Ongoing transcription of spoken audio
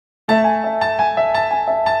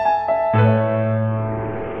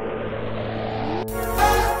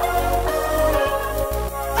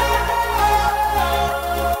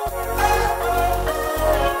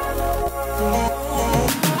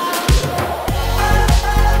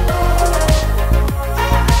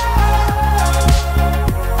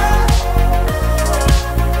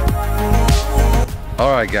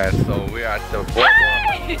Alright guys, so we are at the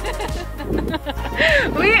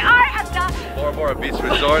We are at the Bora Bora Beach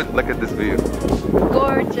Resort. Look at this view.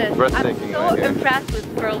 Gorgeous. Breathtaking, I'm so right? impressed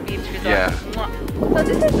with Pearl Beach Resort. Yeah. So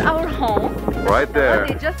this is our home. Right there.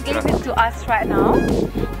 They just gave it to us right now.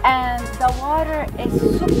 And the water is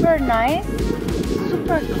super nice,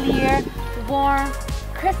 super clear, warm,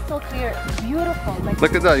 crystal clear, beautiful. Like,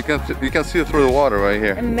 look at that, you can see through the water right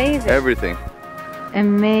here. Amazing. Everything.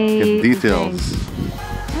 Amazing. Details.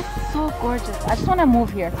 That's so gorgeous. I just want to move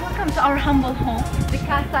here. Welcome to our humble home, the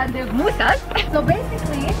Casa de Musas. So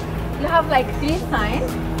basically, you have like 3 signs,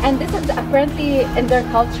 and this is apparently in their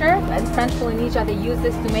culture, in French Polynesia, they use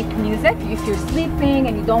this to make music if you're sleeping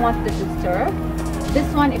and you don't want this to disturb. This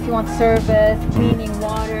one if you want service, cleaning,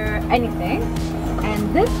 water, anything.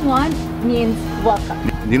 And this one means welcome.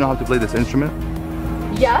 Do you know how to play this instrument?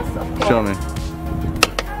 Yes, of course. Show me.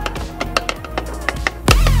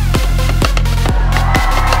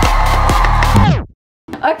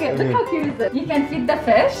 Okay, look how cute is it. You can feed the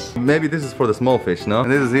fish. Maybe this is for the small fish, no?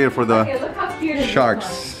 And this is here for the Look how cute is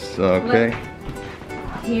sharks. Okay. Look,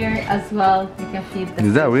 here as well, you can feed the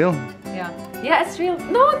Is that real? Yeah. Yeah, it's real.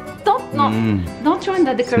 No, don't ruin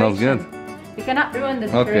the decoration. Smells good. You cannot ruin the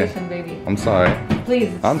decoration, baby. I'm sorry.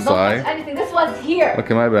 Please. I'm sorry. Don't touch anything. This was here.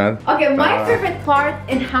 Okay, my bad. Okay, my favorite part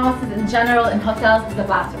in houses in general, in hotels, is the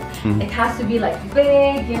bathroom. It has to be like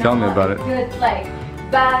big, you know. Tell me about it. Good, like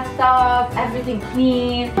bathtub, everything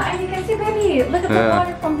clean. And you can see, baby, look at the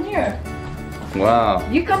water from here. Wow.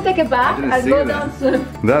 You come take a bath and go down swim.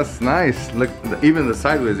 That's nice. Look, even the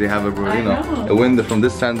sideways you have a a window from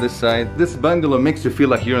this side, this side. This bungalow makes you feel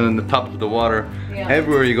like you're on the top of the water. Yeah.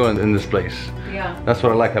 Everywhere you go in this place. Yeah. That's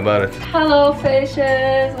what I like about it. Hello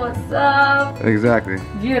fishes, what's up? Exactly.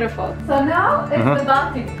 Beautiful. So now it's the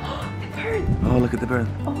balcony. The bird. Oh, look at the bird.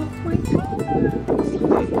 Oh my god.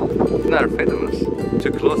 Not afraid of us.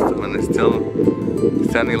 Too close to him and they're still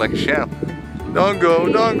standing like a champ. Don't go,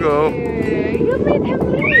 don't go. You made him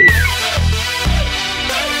leave.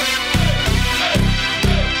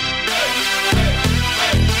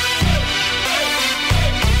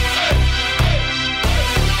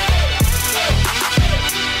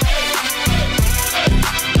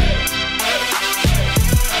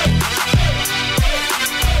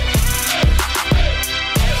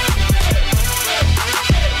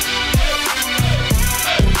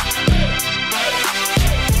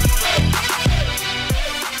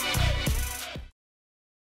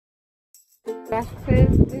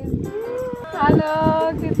 Breakfast is...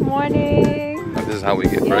 Hello, good morning. This is how we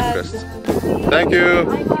get breakfast. Thank you.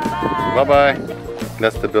 Bye-bye. Bye-bye.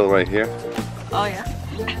 That's the bill right here. Oh yeah.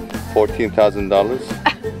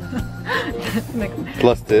 $14,000.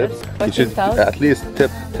 Plus tips. You should at least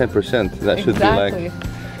tip 10%. That should be like...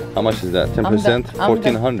 How much is that? 10%?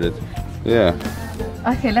 1,400. Yeah.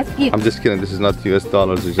 Okay, let's eat. I'm just kidding. This is not US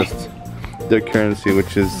dollars. It's just their currency,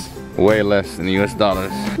 which is way less than US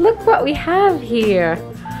dollars. Look what we have here.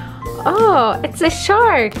 Oh, it's a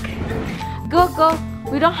shark. Go, go.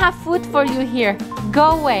 We don't have food for you here.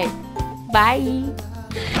 Go away. Bye.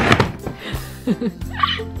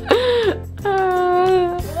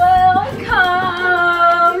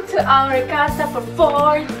 Welcome to our casa for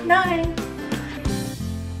 4 nights.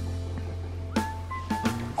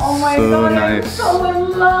 Oh my god, nice. I'm so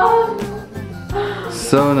in love.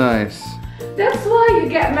 So nice. That's why you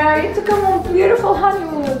get married, to come on beautiful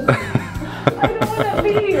honeymoon. I don't want to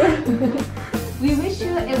leave. We wish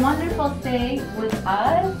you a wonderful stay with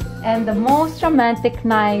us and the most romantic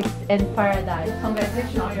nights in paradise.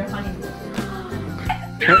 Congratulations on your honeymoon.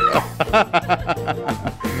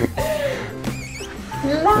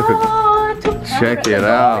 Check it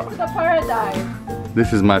out. The paradise.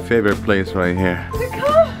 This is my favorite place right here. Look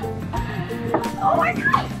how... Oh my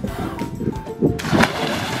god.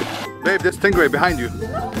 Babe, there's stingray behind you.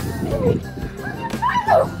 No,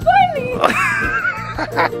 so funny.